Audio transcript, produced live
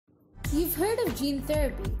You've heard of gene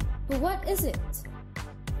therapy, but what is it?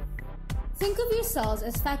 Think of your cells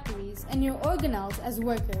as factories and your organelles as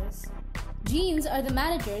workers. Genes are the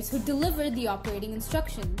managers who deliver the operating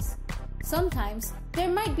instructions. Sometimes, there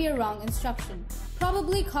might be a wrong instruction,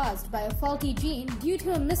 probably caused by a faulty gene due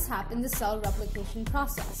to a mishap in the cell replication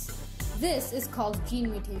process. This is called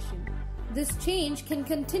gene mutation. This change can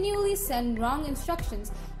continually send wrong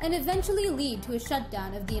instructions and eventually lead to a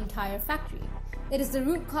shutdown of the entire factory. It is the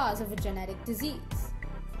root cause of a genetic disease.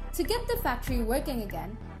 To get the factory working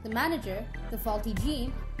again, the manager, the faulty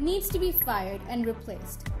gene, needs to be fired and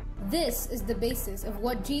replaced. This is the basis of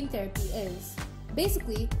what gene therapy is.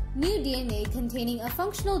 Basically, new DNA containing a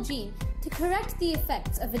functional gene to correct the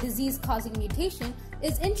effects of a disease-causing mutation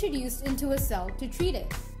is introduced into a cell to treat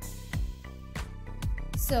it.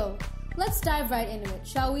 So, let's dive right into it,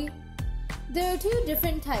 shall we? There are two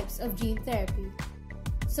different types of gene therapy.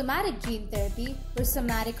 Somatic gene therapy, where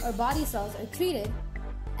somatic or body cells are treated,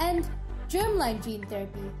 and germline gene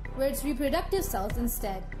therapy, where it's reproductive cells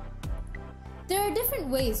instead. There are different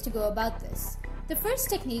ways to go about this. The first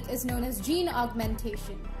technique is known as gene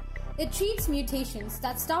augmentation. It treats mutations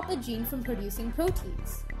that stop a gene from producing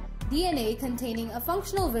proteins. DNA containing a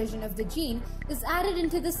functional version of the gene is added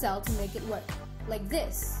into the cell to make it work, like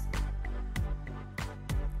this.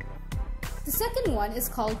 The second one is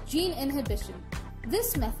called gene inhibition.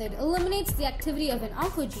 This method eliminates the activity of an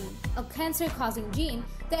oncogene, a cancer-causing gene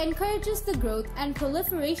that encourages the growth and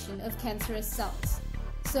proliferation of cancerous cells.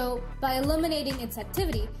 So, by eliminating its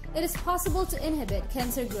activity, it is possible to inhibit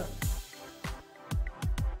cancer growth.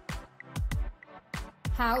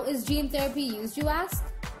 How is gene therapy used, you ask?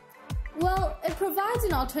 Well, it provides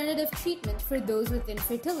an alternative treatment for those with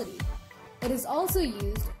infertility. It is also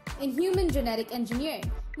used in human genetic engineering,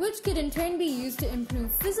 which could in turn be used to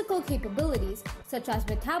improve physical capabilities such as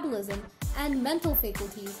metabolism and mental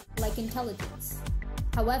faculties like intelligence.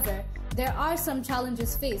 However, there are some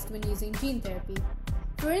challenges faced when using gene therapy.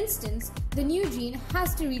 For instance, the new gene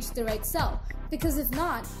has to reach the right cell, because if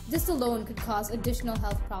not, this alone could cause additional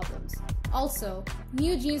health problems. Also,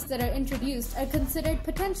 new genes that are introduced are considered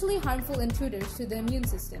potentially harmful intruders to the immune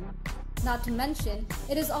system. Not to mention,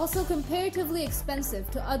 it is also comparatively expensive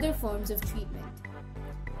to other forms of treatment.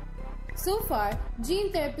 So far,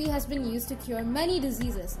 gene therapy has been used to cure many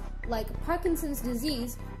diseases like Parkinson's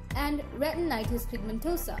disease and retinitis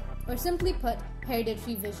pigmentosa, or simply put,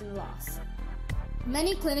 hereditary vision loss.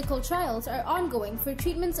 Many clinical trials are ongoing for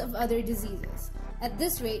treatments of other diseases. At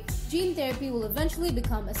this rate, gene therapy will eventually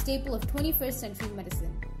become a staple of 21st century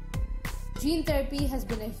medicine. Gene therapy has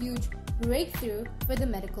been a huge breakthrough for the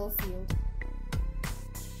medical field.